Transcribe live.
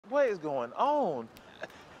What is going on?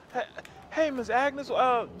 Hey, Miss Agnes,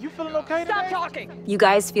 you feeling okay today? Stop talking! You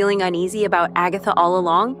guys feeling uneasy about Agatha All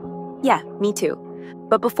Along? Yeah, me too.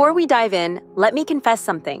 But before we dive in, let me confess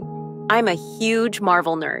something. I'm a huge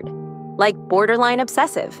Marvel nerd, like borderline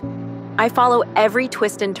obsessive. I follow every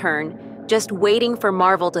twist and turn, just waiting for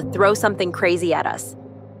Marvel to throw something crazy at us.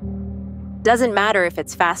 Doesn't matter if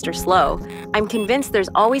it's fast or slow, I'm convinced there's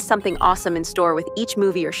always something awesome in store with each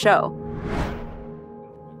movie or show.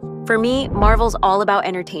 For me, Marvel's all about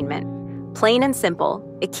entertainment. Plain and simple,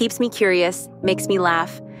 it keeps me curious, makes me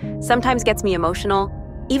laugh, sometimes gets me emotional,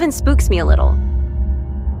 even spooks me a little.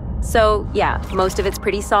 So yeah, most of it's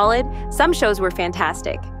pretty solid. Some shows were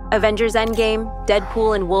fantastic. Avengers Endgame,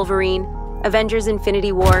 Deadpool and Wolverine, Avengers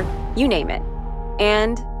Infinity War, you name it.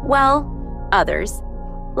 And, well, others.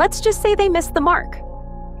 Let's just say they missed the mark.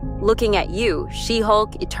 Looking at you,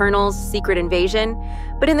 She-Hulk, Eternals, Secret Invasion,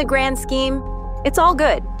 but in the grand scheme, it's all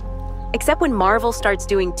good. Except when Marvel starts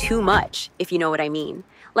doing too much, if you know what I mean.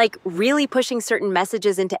 Like really pushing certain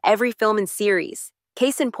messages into every film and series.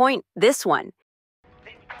 Case in point, this one.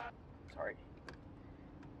 Sorry.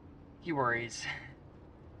 He worries.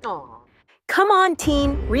 Aww. Come on,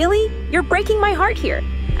 teen, really? You're breaking my heart here.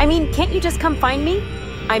 I mean, can't you just come find me?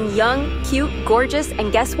 I'm young, cute, gorgeous,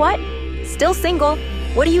 and guess what? Still single.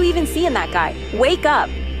 What do you even see in that guy? Wake up.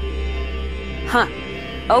 Huh.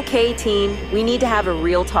 Okay, teen, we need to have a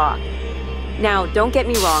real talk. Now, don't get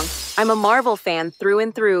me wrong. I'm a Marvel fan through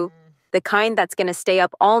and through, the kind that's gonna stay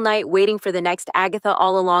up all night waiting for the next Agatha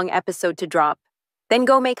All Along episode to drop. Then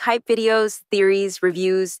go make hype videos, theories,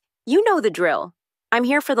 reviews. You know the drill. I'm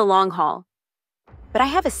here for the long haul. But I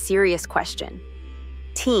have a serious question.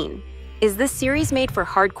 Teen, is this series made for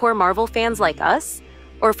hardcore Marvel fans like us?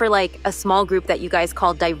 Or for like a small group that you guys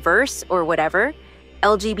call diverse or whatever?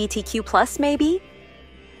 LGBTQ+, maybe?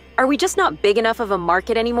 Are we just not big enough of a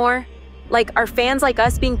market anymore? Like, are fans like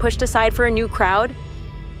us being pushed aside for a new crowd?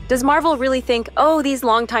 Does Marvel really think, oh, these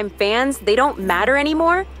longtime fans, they don't matter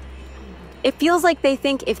anymore? It feels like they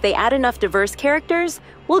think if they add enough diverse characters,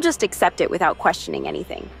 we'll just accept it without questioning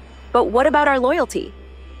anything. But what about our loyalty?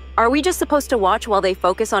 Are we just supposed to watch while they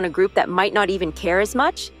focus on a group that might not even care as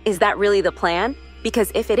much? Is that really the plan? Because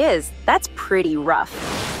if it is, that's pretty rough.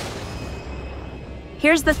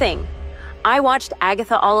 Here's the thing. I watched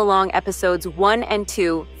Agatha All Along episodes 1 and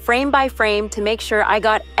 2, frame by frame, to make sure I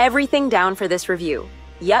got everything down for this review.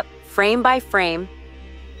 Yep, frame by frame.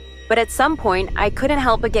 But at some point, I couldn't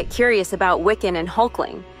help but get curious about Wiccan and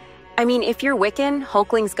Hulkling. I mean, if you're Wiccan,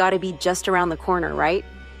 Hulkling's gotta be just around the corner, right?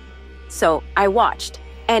 So I watched,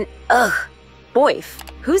 and Boyf,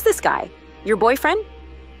 who's this guy? Your boyfriend?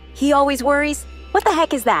 He always worries? What the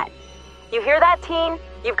heck is that? You hear that, teen?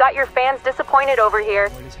 You've got your fans disappointed over here.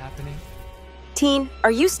 What is happening? Teen,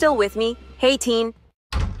 are you still with me? Hey, teen.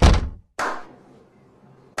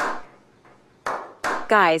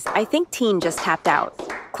 Guys, I think teen just tapped out.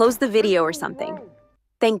 Close the video or something.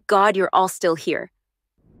 Thank God you're all still here.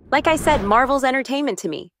 Like I said, Marvel's entertainment to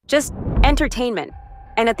me. Just entertainment.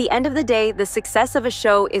 And at the end of the day, the success of a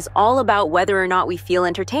show is all about whether or not we feel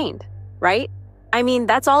entertained, right? I mean,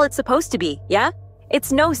 that's all it's supposed to be, yeah?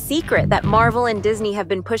 It's no secret that Marvel and Disney have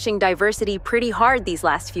been pushing diversity pretty hard these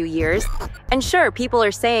last few years. And sure, people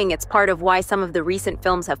are saying it's part of why some of the recent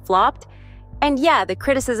films have flopped. And yeah, the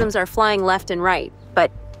criticisms are flying left and right. But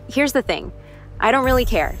here's the thing. I don't really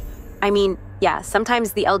care. I mean, yeah,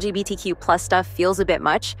 sometimes the LGBTQ+ stuff feels a bit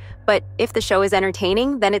much, but if the show is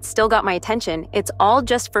entertaining, then it's still got my attention. It's all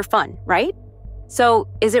just for fun, right? So,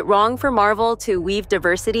 is it wrong for Marvel to weave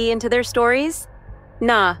diversity into their stories?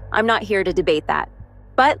 Nah, I'm not here to debate that.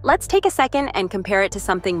 But let's take a second and compare it to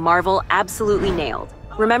something Marvel absolutely nailed.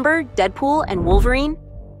 Remember Deadpool and Wolverine?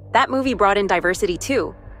 That movie brought in diversity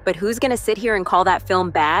too, but who's gonna sit here and call that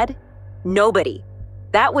film bad? Nobody.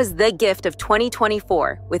 That was the gift of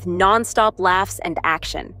 2024, with non-stop laughs and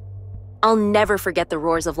action. I'll never forget the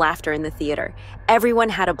roars of laughter in the theater. Everyone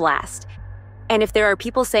had a blast. And if there are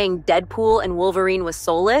people saying Deadpool and Wolverine was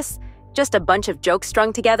soulless, just a bunch of jokes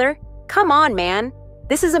strung together, come on, man.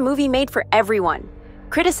 This is a movie made for everyone.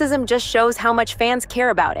 Criticism just shows how much fans care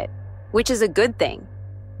about it, which is a good thing.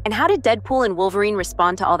 And how did Deadpool and Wolverine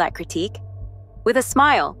respond to all that critique? With a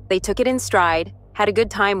smile, they took it in stride, had a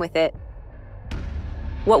good time with it.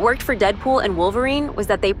 What worked for Deadpool and Wolverine was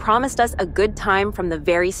that they promised us a good time from the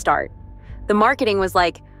very start. The marketing was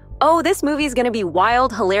like, oh, this movie's gonna be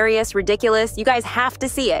wild, hilarious, ridiculous, you guys have to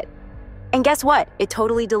see it. And guess what? It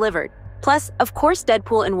totally delivered. Plus, of course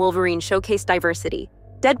Deadpool and Wolverine showcased diversity.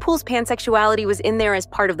 Deadpool's pansexuality was in there as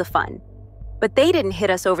part of the fun. But they didn't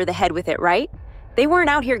hit us over the head with it, right? They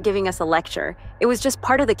weren't out here giving us a lecture. It was just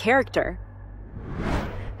part of the character.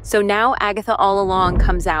 So now Agatha All Along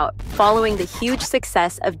comes out, following the huge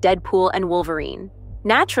success of Deadpool and Wolverine.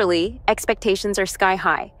 Naturally, expectations are sky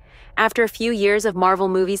high. After a few years of Marvel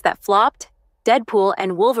movies that flopped, Deadpool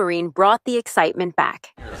and Wolverine brought the excitement back.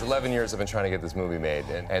 It was 11 years I've been trying to get this movie made,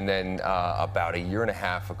 and then about a year and a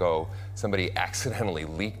half ago, somebody accidentally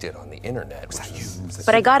leaked it on the internet.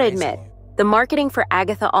 But I gotta admit, the marketing for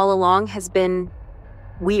Agatha All Along has been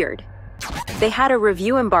weird. They had a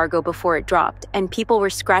review embargo before it dropped, and people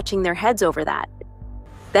were scratching their heads over that.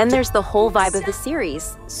 Then there's the whole vibe of the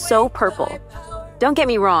series, so purple. Don't get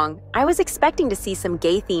me wrong, I was expecting to see some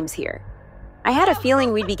gay themes here. I had a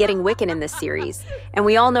feeling we'd be getting Wiccan in this series, and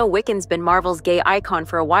we all know Wiccan's been Marvel's gay icon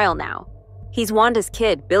for a while now. He's Wanda's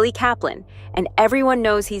kid, Billy Kaplan, and everyone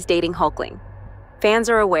knows he's dating Hulkling. Fans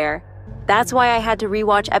are aware. That's why I had to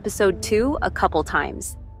rewatch episode 2 a couple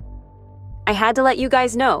times. I had to let you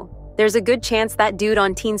guys know, there's a good chance that dude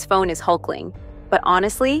on Teen's phone is Hulkling. But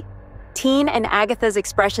honestly, Teen and Agatha's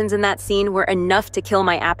expressions in that scene were enough to kill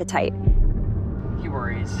my appetite. He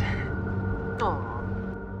worries.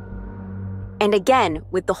 And again,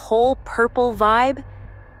 with the whole purple vibe,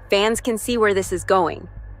 fans can see where this is going.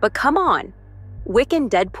 But come on. Wiccan,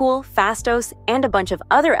 Deadpool, Phastos, and a bunch of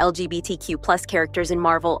other LGBTQ+ characters in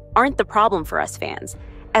Marvel aren't the problem for us fans,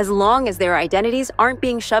 as long as their identities aren't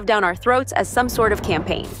being shoved down our throats as some sort of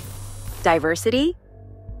campaign. Diversity?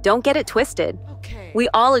 Don't get it twisted. We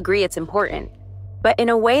all agree it's important, but in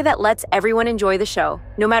a way that lets everyone enjoy the show,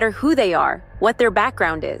 no matter who they are, what their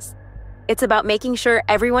background is. It's about making sure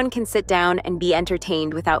everyone can sit down and be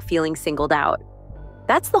entertained without feeling singled out.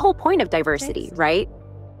 That's the whole point of diversity, right?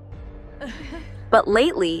 But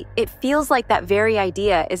lately, it feels like that very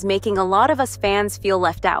idea is making a lot of us fans feel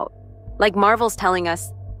left out. Like Marvel's telling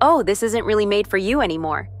us, oh, this isn't really made for you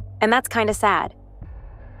anymore. And that's kind of sad.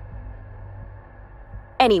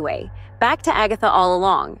 Anyway, back to Agatha All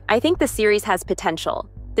Along. I think the series has potential.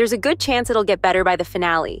 There's a good chance it'll get better by the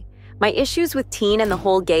finale. My issues with Teen and the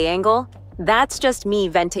whole gay angle, that's just me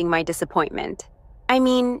venting my disappointment. I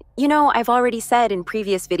mean, you know, I've already said in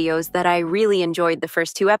previous videos that I really enjoyed the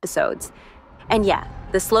first 2 episodes. And yeah,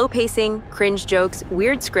 the slow pacing, cringe jokes,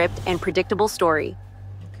 weird script, and predictable story.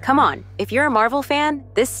 Come on, if you're a Marvel fan,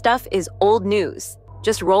 this stuff is old news.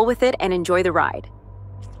 Just roll with it and enjoy the ride.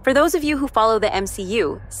 For those of you who follow the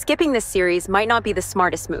MCU, skipping this series might not be the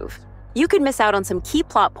smartest move. You could miss out on some key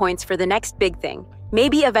plot points for the next big thing.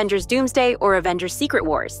 Maybe Avengers Doomsday or Avengers Secret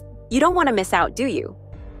Wars. You don't want to miss out, do you?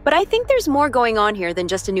 But I think there's more going on here than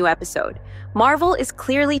just a new episode. Marvel is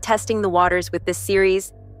clearly testing the waters with this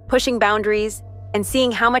series, pushing boundaries, and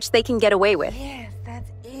seeing how much they can get away with. Yes, that's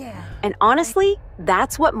it. And honestly,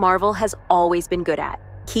 that's what Marvel has always been good at,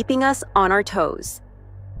 keeping us on our toes.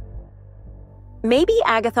 Maybe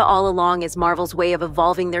Agatha All Along is Marvel's way of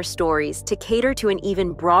evolving their stories to cater to an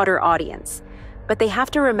even broader audience. But they have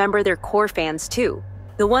to remember their core fans too,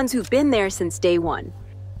 the ones who've been there since day one.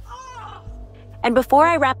 And before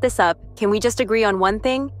I wrap this up, can we just agree on one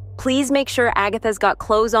thing? Please make sure Agatha's got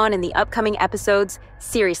clothes on in the upcoming episodes.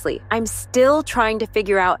 Seriously, I'm still trying to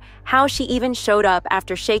figure out how she even showed up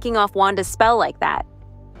after shaking off Wanda's spell like that.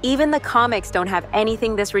 Even the comics don't have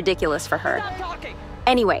anything this ridiculous for her.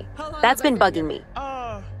 Anyway, that's been bugging me.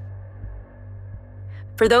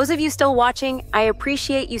 For those of you still watching, I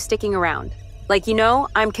appreciate you sticking around. Like you know,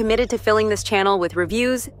 I'm committed to filling this channel with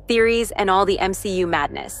reviews, theories, and all the MCU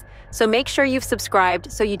madness. So make sure you've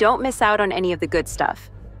subscribed so you don't miss out on any of the good stuff.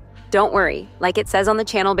 Don't worry, like it says on the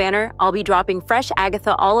channel banner, I'll be dropping fresh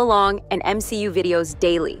Agatha All Along and MCU videos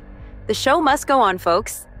daily. The show must go on,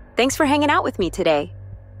 folks. Thanks for hanging out with me today.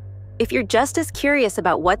 If you're just as curious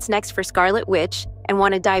about what's next for Scarlet Witch and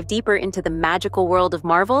want to dive deeper into the magical world of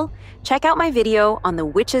Marvel, check out my video on the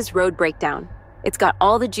Witch's Road Breakdown. It's got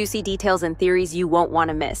all the juicy details and theories you won't want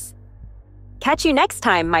to miss. Catch you next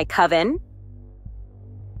time, my coven!